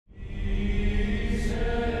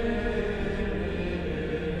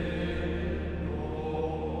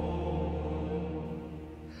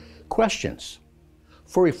questions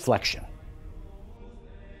for reflection.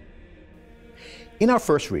 In our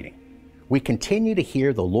first reading, we continue to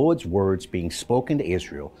hear the Lord's words being spoken to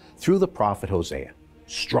Israel through the prophet Hosea,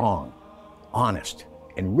 strong, honest,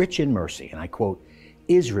 and rich in mercy. And I quote,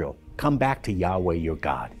 "Israel, come back to Yahweh your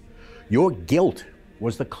God. Your guilt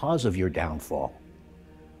was the cause of your downfall.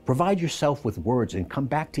 Provide yourself with words and come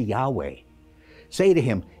back to Yahweh. Say to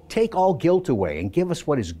him, take all guilt away and give us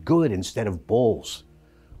what is good instead of bulls.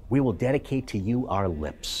 We will dedicate to you our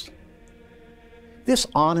lips." This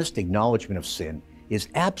honest acknowledgement of sin is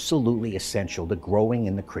absolutely essential to growing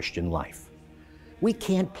in the Christian life. We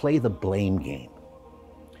can't play the blame game.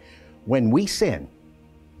 When we sin,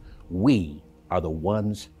 we are the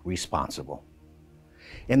ones responsible.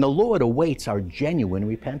 And the Lord awaits our genuine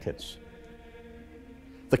repentance.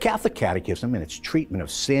 The Catholic Catechism, in its treatment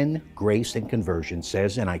of sin, grace, and conversion,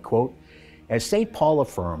 says, and I quote, "As St. Paul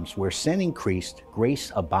affirms, where sin increased,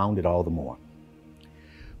 grace abounded all the more.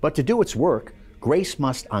 But to do its work, grace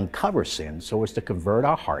must uncover sin so as to convert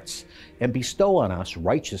our hearts and bestow on us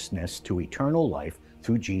righteousness to eternal life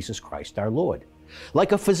through Jesus Christ our Lord.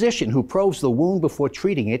 Like a physician who probes the wound before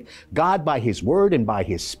treating it, God by His Word and by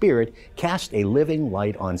His Spirit cast a living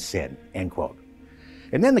light on sin," end quote.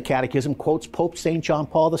 And then the Catechism quotes Pope St. John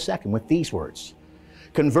Paul II with these words,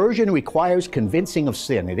 "Conversion requires convincing of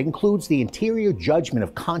sin. It includes the interior judgment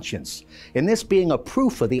of conscience, and this being a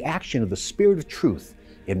proof of the action of the Spirit of truth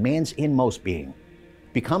in man's inmost being,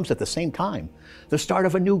 becomes at the same time the start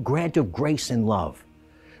of a new grant of grace and love.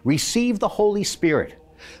 Receive the Holy Spirit.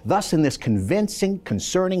 Thus, in this convincing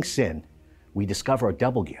concerning sin, we discover a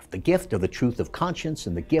double gift, the gift of the truth of conscience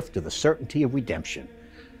and the gift of the certainty of redemption.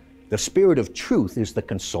 The Spirit of truth is the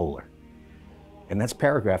consoler." And that's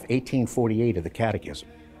paragraph 1848 of the Catechism.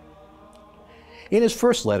 In his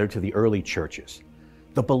first letter to the early churches,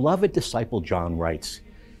 the beloved disciple John writes,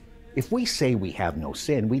 "If we say we have no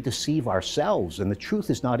sin, we deceive ourselves and the truth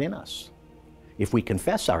is not in us. If we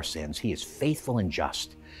confess our sins, He is faithful and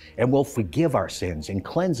just and will forgive our sins and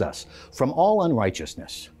cleanse us from all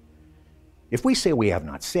unrighteousness. If we say we have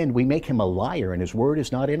not sinned, we make Him a liar and His word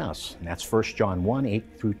is not in us." And that's 1 John 1, 8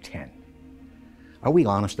 through 10. Are we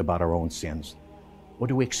honest about our own sins? Or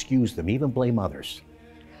do we excuse them, even blame others?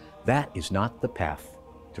 That is not the path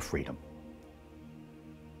to freedom.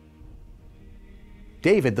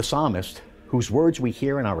 David, the psalmist, whose words we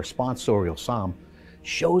hear in our responsorial psalm,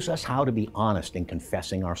 shows us how to be honest in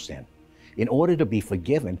confessing our sin, in order to be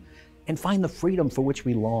forgiven and find the freedom for which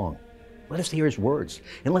we long. Let us hear his words,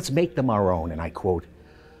 and let's make them our own. And I quote,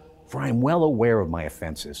 "For I am well aware of my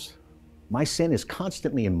offenses. My sin is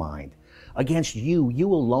constantly in mind. Against you,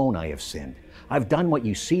 you alone I have sinned. I've done what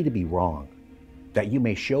you see to be wrong, that you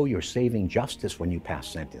may show your saving justice when you pass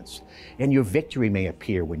sentence, and your victory may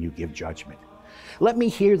appear when you give judgment. Let me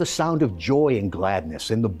hear the sound of joy and gladness,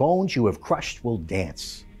 and the bones you have crushed will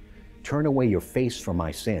dance. Turn away your face from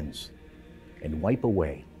my sins, and wipe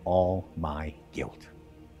away all my guilt."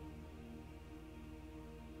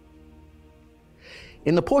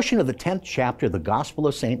 In the portion of the 10th chapter of the Gospel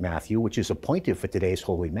of St. Matthew, which is appointed for today's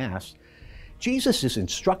Holy Mass, Jesus is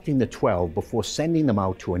instructing the 12 before sending them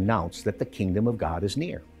out to announce that the kingdom of God is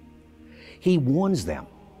near. He warns them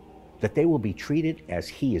that they will be treated as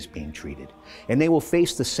He is being treated, and they will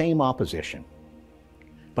face the same opposition.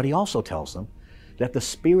 But He also tells them that the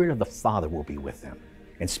Spirit of the Father will be with them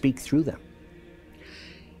and speak through them.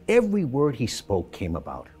 Every word He spoke came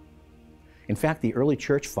about. In fact, the early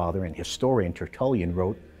church father and historian Tertullian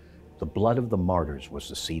wrote, "The blood of the martyrs was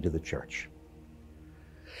the seed of the church."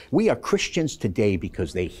 We are Christians today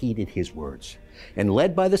because they heeded His words, and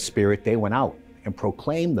led by the Spirit, they went out and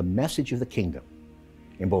proclaimed the message of the kingdom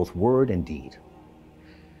in both word and deed.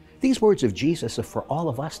 These words of Jesus are for all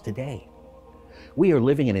of us today. We are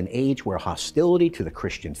living in an age where hostility to the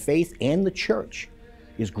Christian faith and the church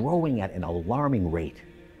is growing at an alarming rate.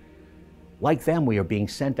 Like them, we are being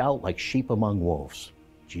sent out like sheep among wolves.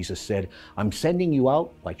 Jesus said, "I'm sending you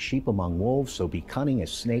out like sheep among wolves, so be cunning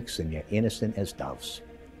as snakes and yet innocent as doves."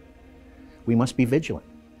 We must be vigilant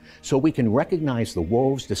so we can recognize the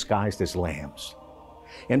wolves disguised as lambs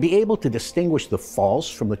and be able to distinguish the false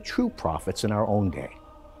from the true prophets in our own day.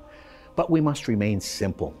 But we must remain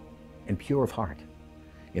simple and pure of heart.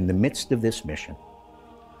 In the midst of this mission,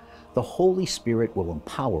 the Holy Spirit will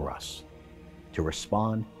empower us to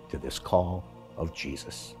respond to this call of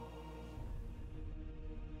Jesus.